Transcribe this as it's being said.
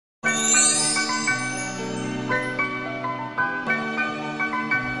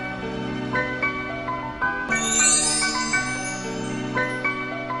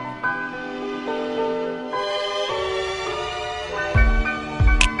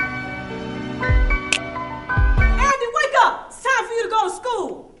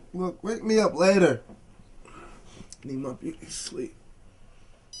Look, wake me up later. Need my beauty sleep.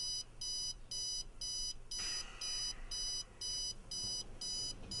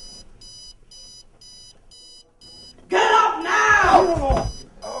 Get up now!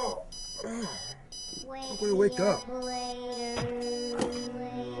 Oh. I'm going to wake up.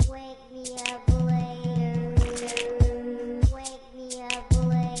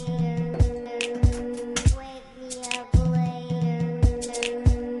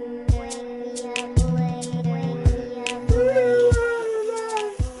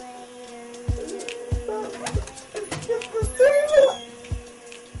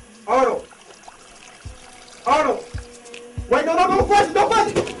 Arnold! Wait, no, don't buzz it, don't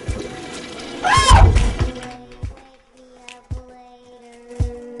buzz it! Ah!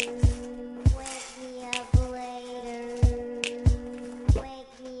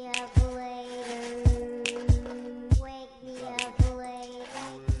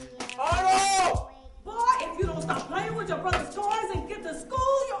 Arnold! Boy, if you don't stop playing with your brother's toys and get to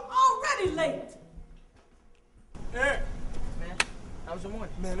school, you're already late. Eric. Man, how was your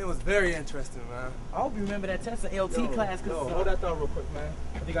morning? Man, it was very interesting, man. I hope you remember that test in LT class. Yo, hold that thought real quick, man.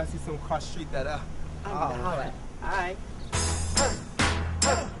 I think I see some cross street that up. All right.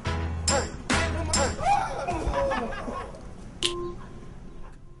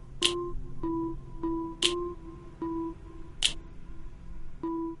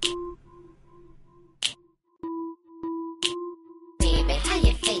 Baby, how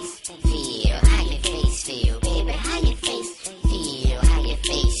your face feel? How your face feel? Baby, how your face feel? How your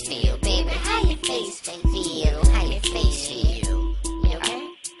face feel? Baby, how your face feel? How your face feel? You okay?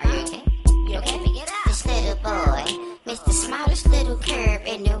 Are you okay? You okay? This little boy, Mr. Smallest little curve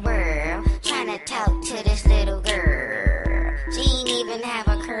in the world, trying to talk to this little girl. She ain't even have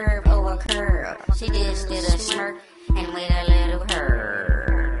a curve or a curl. She just did a smirk and with a little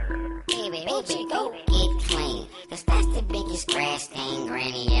curve. Baby, go get clean, 'cause that's the biggest grass stain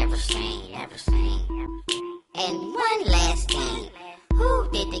Granny ever seen. And one last thing, who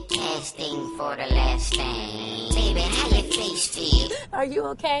did the casting for the last thing? Baby, how your face feel? Are you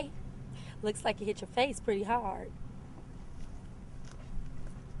okay? Looks like you hit your face pretty hard.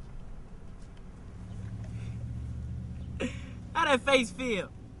 How that face feel?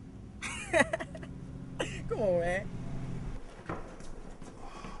 Come on, man.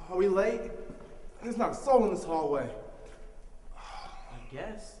 Are we late? There's not a soul in this hallway. I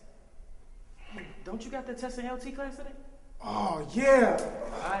guess. Hey, don't you got the test in LT class today? Oh, yeah.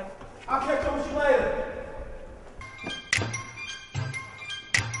 All right. I'll catch up with you later.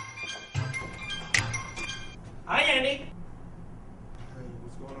 Hi, Andy. Hey,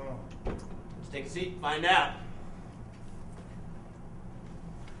 what's going on? Let's take a seat and find out.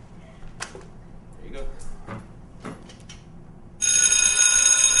 There you go.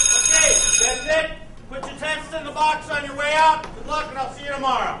 Okay, that's it. Put your tests in the box on your way out. Good luck, and I'll see you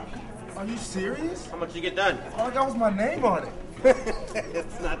tomorrow. Are you serious? How much did you get done? All I got was my name on it.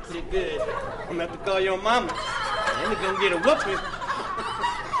 It's not too good. I'm gonna have to call your mama. And you're gonna get a whooping.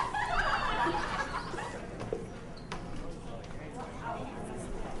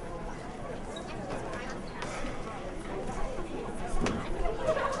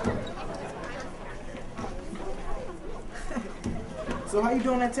 So how you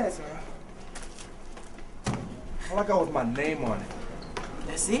doing that test, man? All I got was my name on it.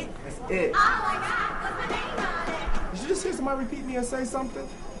 That's it? That's it. Oh my God, what's my name on it? Did you just hear somebody repeat me or say something?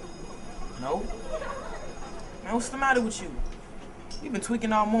 No. Man, what's the matter with you? You've been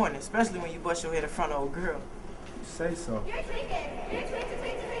tweaking all morning, especially when you bust your head in front of a girl. You say so. You're tweaking. You're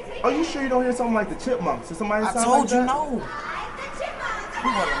tweaking. Are you sure you don't hear something like the Chipmunks? Or somebody I sound told like you that? no. The chipmunks. We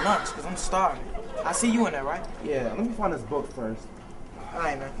want lunch, because I'm starving. I see you in there, right? Yeah, let me find this book first. All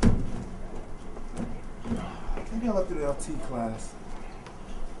right, man. Maybe I left it in LT class.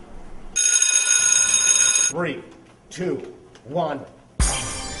 3, 2, 1.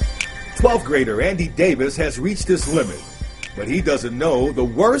 12th grader Andy Davis has reached his limit, but he doesn't know the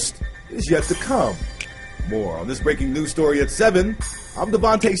worst is yet to come. More on this breaking news story at 7. I'm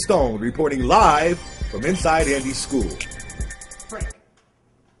Devontae Stone reporting live from inside Andy's school. Frank.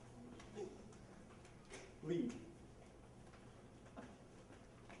 Leave.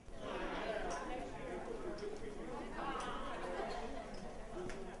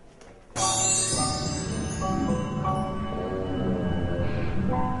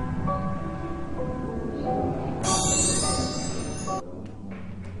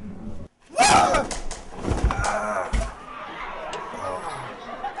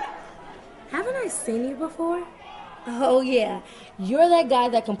 Haven't I seen you before? Oh, yeah. You're that guy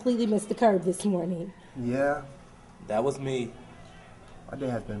that completely missed the curve this morning. Yeah, that was me. My day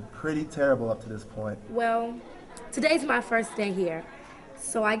has been pretty terrible up to this point. Well, today's my first day here,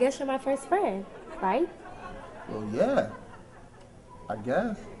 so I guess you're my first friend, right? Well, yeah. I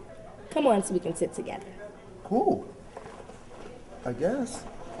guess. Come on so we can sit together. Cool. I guess.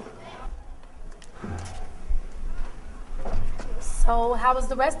 So, how was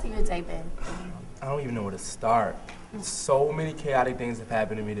the rest of your day been? I don't even know where to start. So many chaotic things have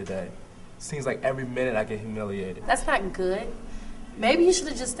happened to me today. Seems like every minute I get humiliated. That's not good. Maybe you should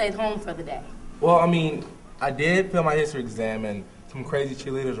have just stayed home for the day. Well, I mean, I did fail my history exam and some crazy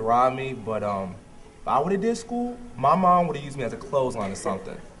cheerleaders robbed me, but if I would have did school, my mom would have used me as a clothesline or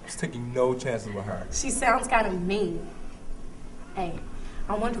something. I was taking no chances with her. She sounds kind of mean. Hey,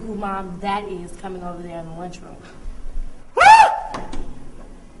 I wonder who mom that is coming over there in the lunchroom.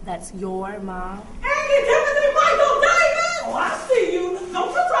 That's your mom? Andy Timothy Michael Davis! Oh, I see you. Don't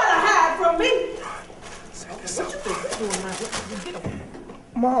you try to hide from me.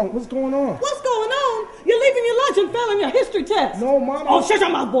 Mom, what's going on? What's going on? You're leaving your lunch and failing your history test. No, Mom. Oh, shut your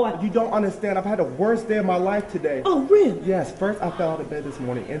mouth, boy. You don't understand. I've had the worst day of my life today. Oh, really? Yes. First, I fell out of bed this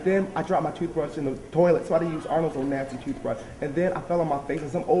morning, and then I dropped my toothbrush in the toilet, so I had to use Arnold's old nasty toothbrush. And then I fell on my face,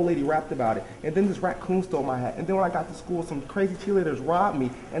 and some old lady rapped about it. And then this raccoon stole my hat. And then when I got to school, some crazy cheerleaders robbed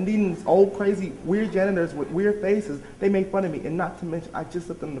me. And then these old, crazy, weird janitors with weird faces, they made fun of me. And not to mention, I just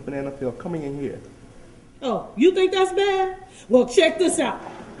slipped on the banana peel coming in here. Oh, you think that's bad? Well, check this out.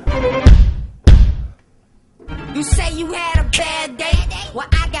 You say you had a bad day? Well,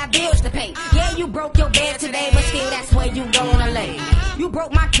 I got bills to pay. Yeah, you broke your bed today, but still that's where you gonna lay. You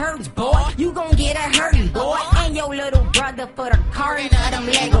broke my curtains, boy. You gon' get a hurting, boy. And your little brother for the carton of them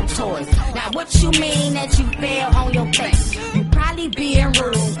Lego toys. Now, what you mean that you fell on your face? You probably being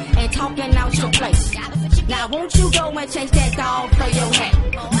rude and talking out your place. Now, won't you go and change that dog for your hat?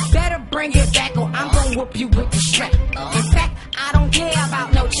 You better bring it back or I'm gon' whoop you with the strap. In fact, I don't care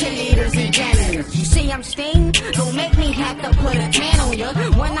about no cheerleaders and janitors. You see I'm sting? Don't make me have to put a tan on you.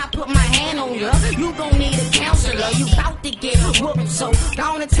 When I put my hand on you, you gon' need a counselor. You bout to get whooped, so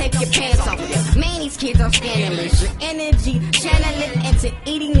gonna take your pants off you. Man, these kids are scandalous. Your energy, channel it into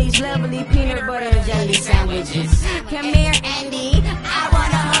eating these lovely peanut butter and jelly sandwiches. Come here, Andy. I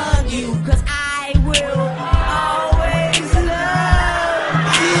wanna hug you, cause I will always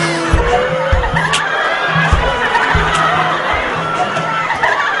love you.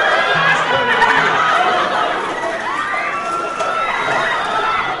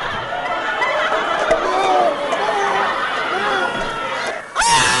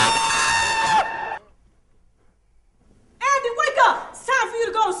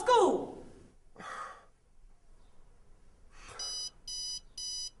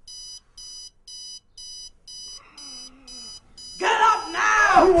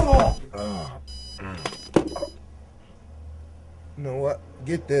 You know what?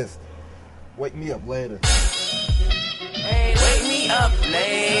 Get this. Wake me up later. Hey, wake me up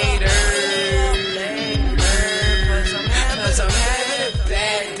later. Cause I'm having a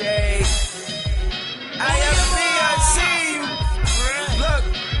bad day. I see you. Look,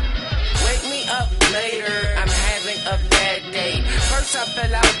 wake me up later. I'm having a bad day. First I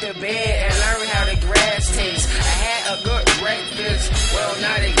fell out the bed and learned how the grass tastes. I had a good breakfast, well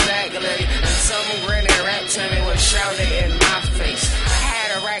not exactly. And some grinning rap to me was shouting in my face. I had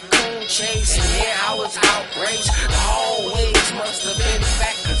a raccoon chase and yeah, I was outraged. The hallways must have been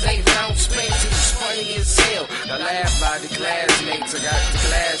fat cause they found space. It was funny as hell. I laughed by the classmates. I got the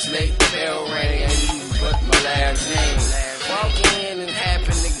class late, the bell rang and you put my last name. Walk in and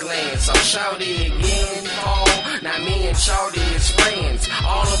happen to glance. I'm shouty again, Paul. Now me and Shawty is friends.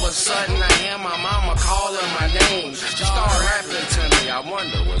 All of a sudden I hear my mama calling my name. She